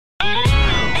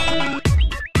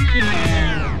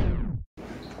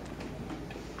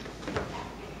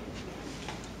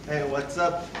Hey, what's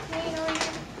up? Hey, how are you?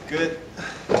 Good.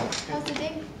 How's the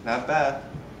day? Not bad.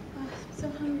 So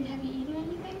hungry. Have you eaten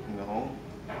anything? No.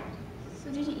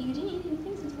 So you didn't eat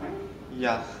anything since morning?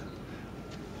 Yeah.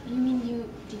 You mean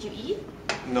did you eat?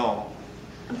 No.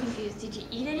 I'm confused. Did you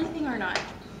eat anything or not?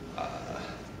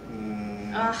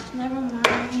 Never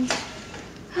mind.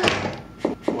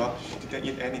 Well, she didn't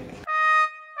eat anything.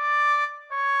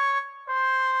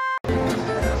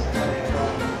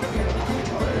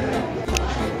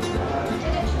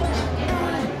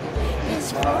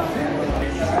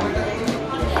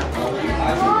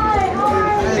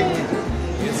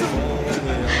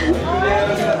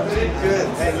 Good.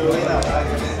 Hey, Lena. I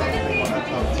want to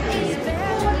talk to you.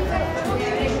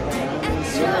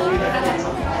 So, we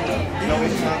know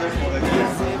each other for a year.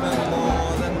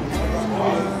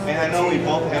 And I know we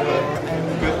both have a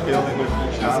good feeling with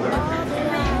each other.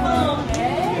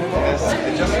 Yes, I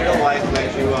just realized that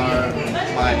you are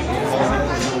my most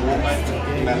important woman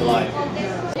in my life.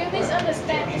 You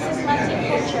misunderstand. This is Latin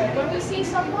culture. When we see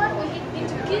someone, we need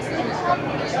to kiss and hug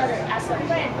each other as a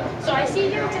friend. So I see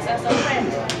you just as a friend.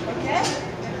 Okay?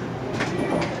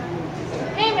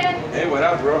 Hey, man. Hey, what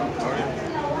up, bro? How are you?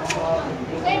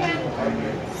 Hey, man.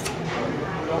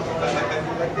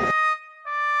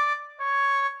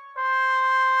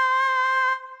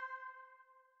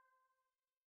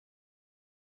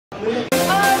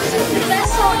 This is the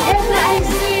best song ever I've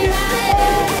seen.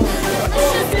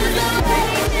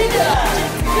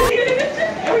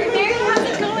 Gary, how's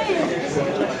it going?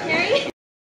 Gary?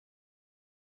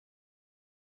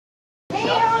 Hey,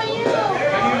 how are you?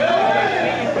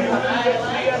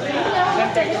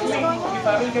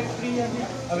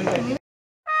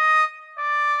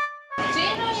 Do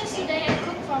you know yesterday I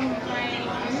cooked from my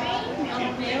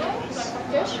meal, like a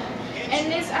fish, and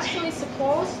it's actually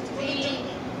supposed to be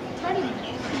 30 minutes.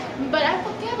 But I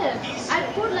forget it. I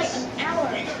put like an hour.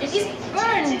 It is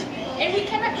burned. And we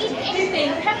cannot eat anything.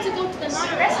 We have to go to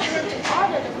another restaurant to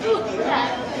order the food for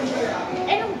that.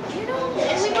 And you know,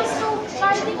 and we were so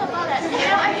fighting about it. And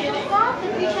now I forgot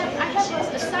that I have an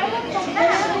assignment from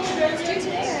that. It's due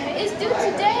today, right? It's due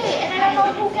today. And I don't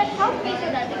know who can help me for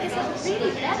that because I'm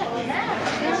really bad at math.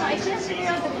 No, I can't figure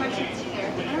out the questions either.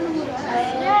 I don't know who to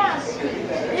ask. Yeah.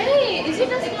 Hey, is it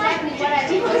just like what I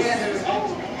do?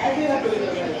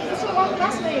 It's your one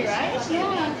classmate, right?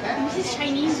 Yeah. He's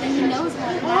Chinese and he knows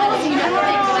how to math. You know how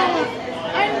they do it?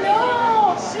 I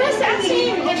know. Let's ask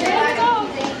him. Let's go.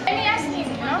 Let me ask him, you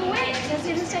know? Wait, does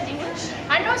he understand English?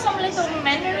 I know some little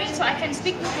Mandarin, so I can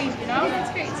speak with him, you know?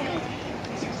 That's great.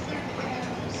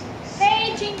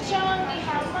 Hey, Ching Chong, ni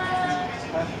hao ma?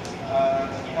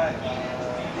 Hi.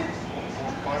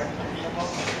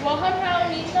 我很好，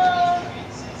你呢？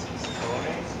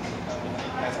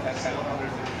 I don't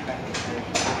understand.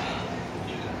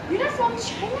 You're not from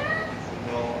China?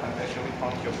 No, I'm actually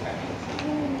from Japan.